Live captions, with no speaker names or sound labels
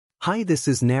Hi, this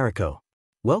is Nariko.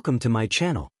 Welcome to my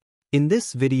channel. In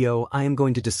this video, I am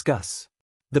going to discuss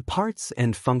the parts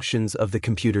and functions of the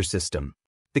computer system,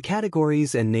 the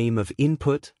categories and name of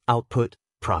input, output,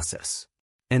 process,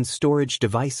 and storage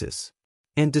devices,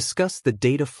 and discuss the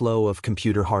data flow of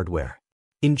computer hardware.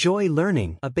 Enjoy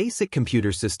learning. A basic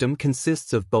computer system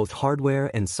consists of both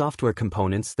hardware and software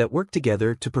components that work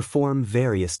together to perform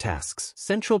various tasks.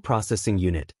 Central Processing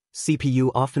Unit,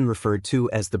 CPU, often referred to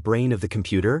as the brain of the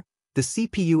computer, the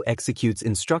CPU executes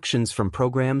instructions from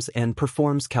programs and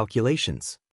performs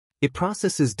calculations. It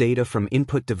processes data from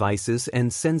input devices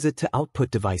and sends it to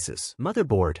output devices.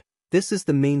 Motherboard. This is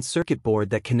the main circuit board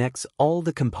that connects all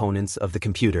the components of the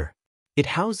computer. It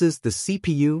houses the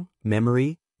CPU,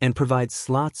 memory, and provides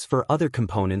slots for other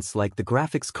components like the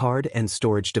graphics card and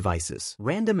storage devices.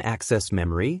 Random access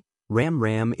memory,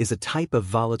 RAM is a type of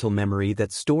volatile memory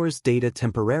that stores data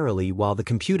temporarily while the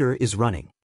computer is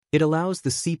running. It allows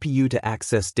the CPU to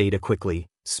access data quickly,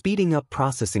 speeding up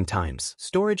processing times.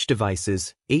 Storage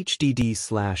devices,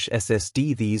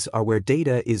 HDD/SSD. These are where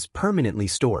data is permanently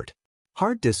stored.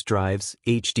 Hard disk drives,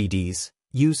 HDDs,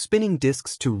 use spinning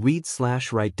disks to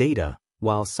read/write data,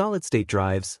 while solid-state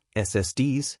drives,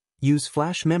 SSDs, use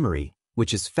flash memory,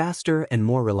 which is faster and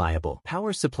more reliable.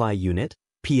 Power supply unit,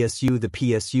 PSU. The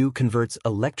PSU converts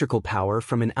electrical power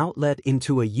from an outlet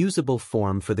into a usable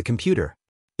form for the computer.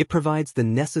 It provides the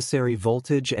necessary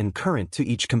voltage and current to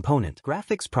each component.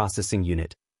 Graphics processing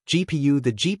unit, GPU.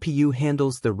 The GPU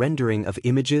handles the rendering of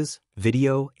images,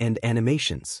 video, and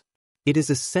animations. It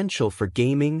is essential for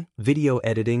gaming, video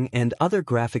editing, and other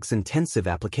graphics-intensive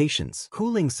applications.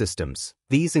 Cooling systems.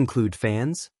 These include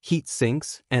fans, heat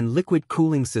sinks, and liquid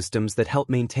cooling systems that help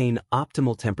maintain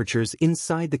optimal temperatures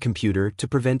inside the computer to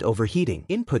prevent overheating.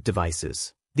 Input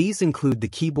devices. These include the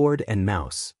keyboard and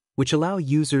mouse, which allow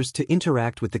users to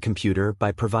interact with the computer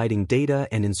by providing data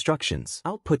and instructions.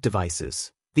 Output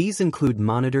devices. These include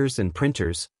monitors and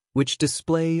printers, which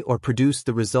display or produce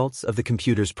the results of the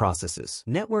computer's processes.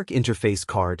 Network interface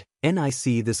card,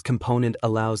 NIC. This component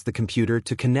allows the computer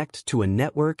to connect to a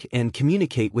network and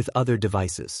communicate with other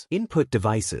devices. Input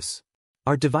devices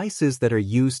are devices that are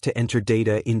used to enter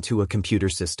data into a computer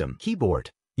system.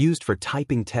 Keyboard, used for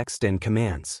typing text and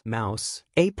commands. Mouse,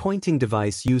 a pointing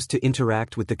device used to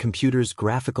interact with the computer's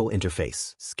graphical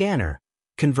interface. Scanner,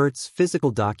 converts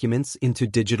physical documents into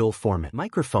digital format.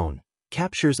 Microphone,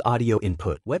 captures audio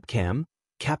input. Webcam,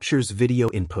 captures video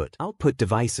input. Output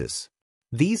devices.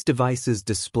 These devices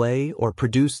display or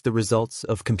produce the results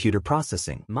of computer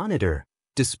processing. Monitor,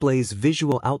 displays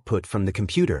visual output from the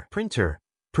computer. Printer,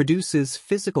 produces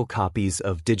physical copies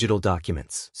of digital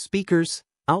documents. Speakers,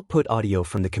 output audio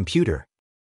from the computer.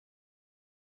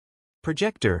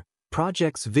 Projector,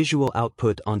 projects visual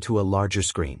output onto a larger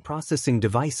screen. Processing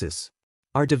devices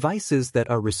are devices that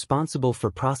are responsible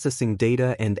for processing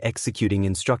data and executing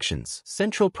instructions.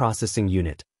 Central Processing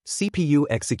Unit, CPU,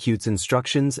 executes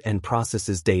instructions and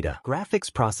processes data.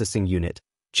 Graphics Processing Unit,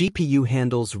 GPU,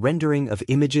 handles rendering of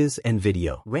images and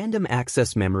video. Random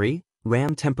access memory,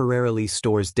 RAM, temporarily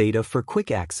stores data for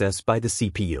quick access by the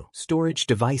CPU. Storage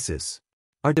devices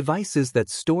are devices that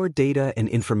store data and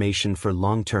information for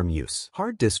long-term use.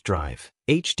 Hard disk drive,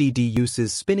 HDD,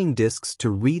 uses spinning disks to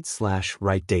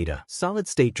read/write data.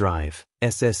 Solid-state drive,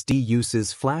 SSD,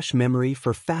 uses flash memory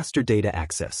for faster data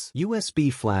access.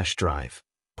 USB flash drive,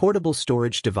 portable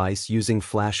storage device using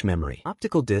flash memory.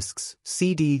 Optical disks,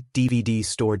 CD, DVD,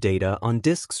 store data on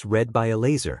disks read by a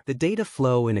laser. The data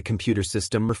flow in a computer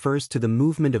system refers to the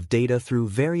movement of data through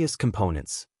various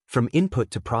components, from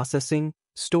input to processing,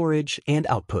 storage, and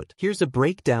output. Here's a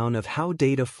breakdown of how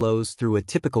data flows through a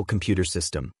typical computer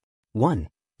system. 1.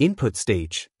 Input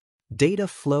stage. Data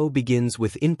flow begins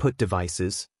with input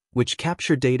devices, which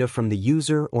capture data from the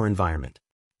user or environment.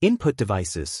 Input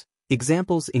devices.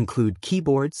 Examples include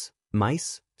keyboards,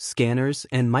 mice, scanners,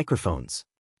 and microphones.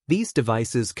 These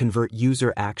devices convert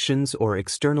user actions or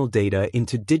external data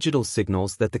into digital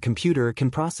signals that the computer can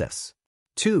process.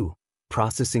 2.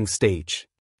 Processing stage.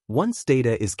 Once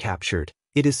data is captured,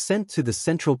 it is sent to the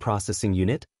Central Processing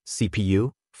Unit,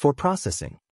 CPU, for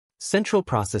processing. Central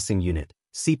Processing Unit,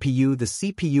 CPU. The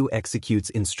CPU executes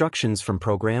instructions from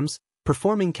programs,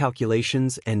 performing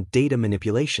calculations and data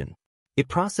manipulation. It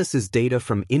processes data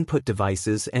from input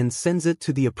devices and sends it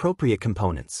to the appropriate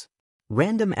components.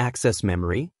 Random access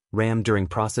memory, RAM. During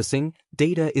processing,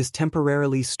 data is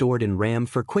temporarily stored in RAM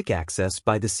for quick access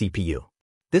by the CPU.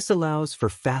 This allows for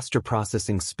faster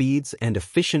processing speeds and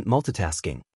efficient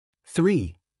multitasking.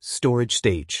 3. Storage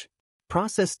stage.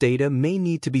 Processed data may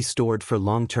need to be stored for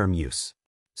long-term use.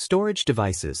 Storage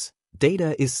devices.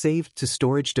 Data is saved to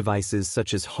storage devices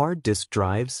such as hard disk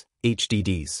drives,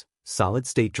 HDDs,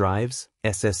 solid-state drives,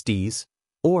 SSDs,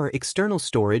 or external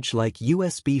storage like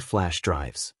USB flash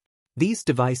drives. These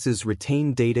devices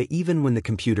retain data even when the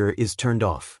computer is turned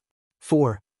off.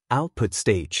 4. Output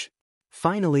stage.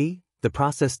 Finally, the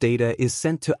process data is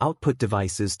sent to output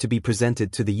devices to be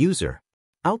presented to the user.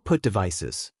 Output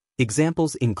devices.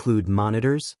 Examples include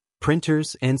monitors,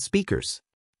 printers, and speakers.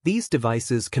 These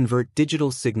devices convert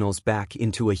digital signals back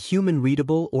into a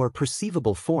human-readable or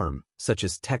perceivable form, such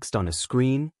as text on a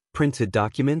screen, printed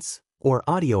documents, or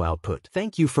audio output.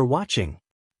 Thank you for watching.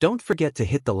 Don't forget to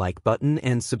hit the like button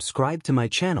and subscribe to my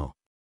channel.